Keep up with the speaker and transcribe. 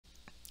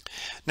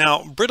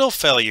Now, brittle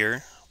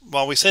failure,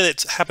 while we say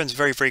that it happens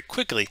very, very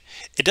quickly,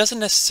 it doesn't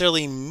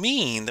necessarily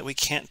mean that we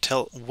can't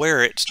tell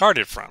where it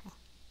started from.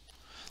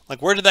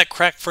 Like, where did that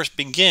crack first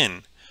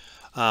begin?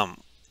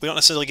 We don't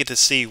necessarily get to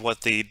see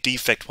what the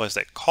defect was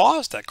that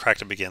caused that crack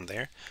to begin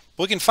there,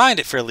 but we can find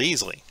it fairly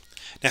easily.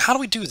 Now, how do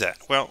we do that?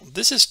 Well,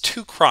 this is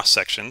two cross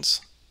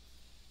sections,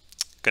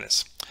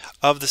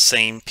 of the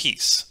same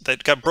piece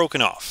that got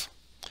broken off.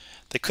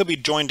 They could be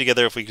joined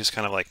together if we just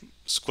kind of like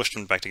squished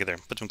them back together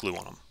and put some glue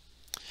on them.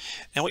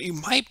 And what you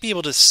might be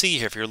able to see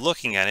here if you're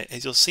looking at it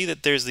is you'll see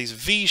that there's these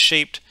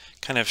V-shaped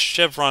kind of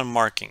chevron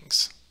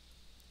markings.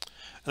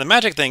 And the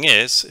magic thing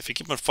is, if you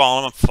keep on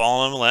following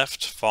them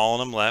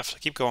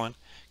left, keep going,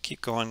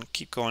 keep going,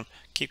 keep going,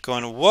 keep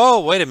going. Whoa,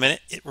 wait a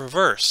minute, it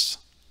reversed.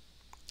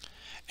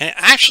 And it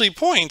actually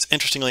points,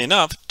 interestingly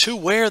enough, to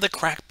where the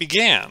crack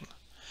began.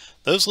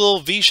 Those little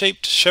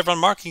V-shaped chevron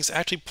markings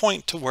actually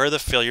point to where the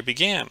failure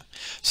began.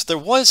 So there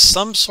was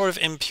some sort of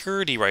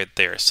impurity right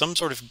there, some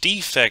sort of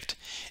defect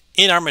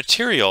in our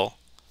material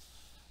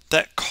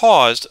that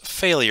caused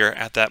failure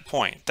at that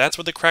point. That's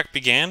where the crack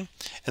began,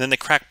 and then the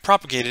crack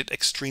propagated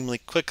extremely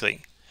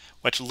quickly,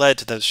 which led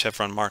to those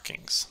chevron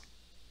markings.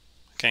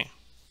 Okay?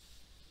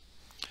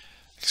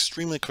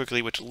 Extremely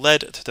quickly, which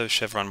led to those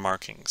chevron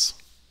markings.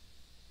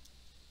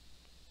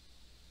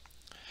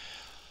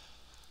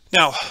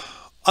 Now,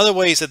 other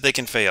ways that they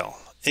can fail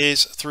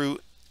is through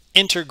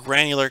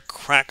intergranular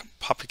crack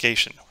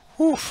propagation.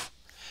 Whew.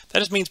 That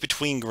just means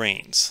between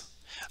grains.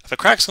 If a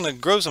crack's going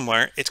to grow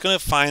somewhere, it's going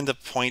to find the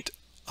point,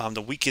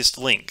 the weakest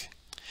link.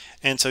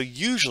 And so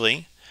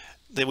usually,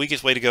 the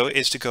weakest way to go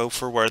is to go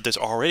for where there's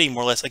already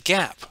more or less a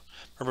gap.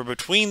 Remember,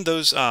 between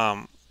those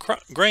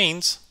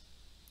grains,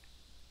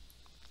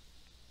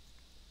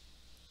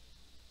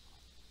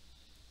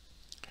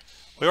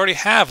 we already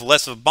have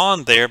less of a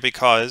bond there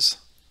because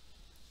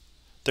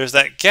there's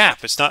that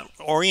gap. It's not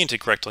oriented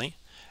correctly,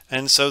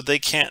 and so they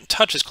can't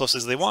touch as close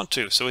as they want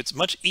to. So it's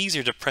much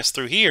easier to press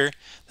through here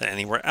than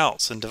anywhere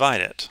else and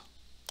divide it.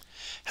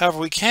 However,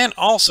 we can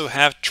also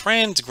have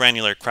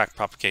transgranular crack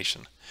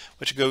propagation,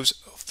 which goes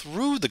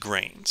through the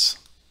grains.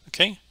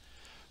 Okay?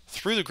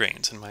 Through the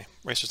grains. And my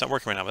eraser's not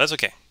working right now, but that's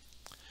okay.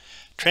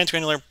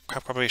 Transgranular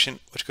crack propagation,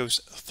 which goes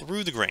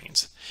through the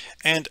grains.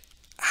 And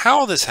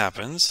how this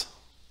happens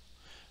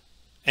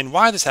and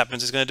why this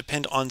happens is going to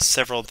depend on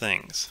several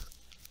things.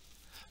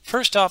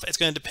 First off, it's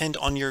going to depend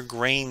on your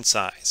grain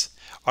size.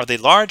 Are they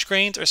large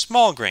grains or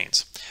small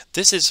grains?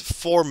 This is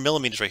 4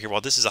 millimeters right here,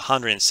 while this is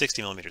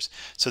 160 millimeters.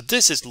 So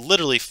this is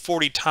literally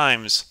 40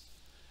 times,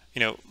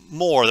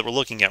 more that we're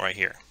looking at right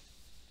here.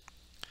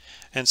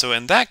 And so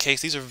in that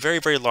case, these are very,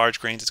 very large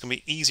grains. It's going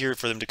to be easier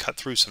for them to cut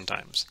through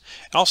sometimes.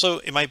 And also,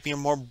 it might be a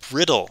more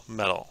brittle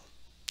metal.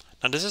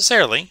 Not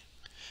necessarily,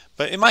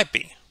 but it might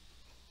be.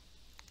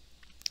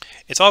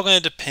 It's all going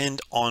to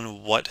depend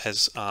on what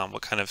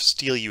kind of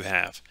steel you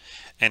have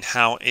and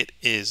how it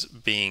is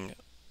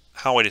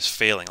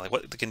failing, like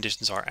what the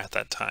conditions are at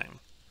that time.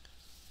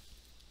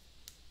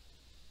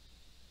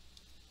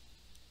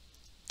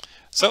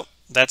 So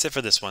that's it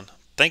for this one.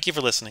 Thank you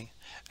for listening,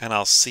 and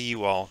I'll see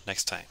you all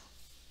next time.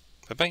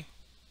 Bye-bye.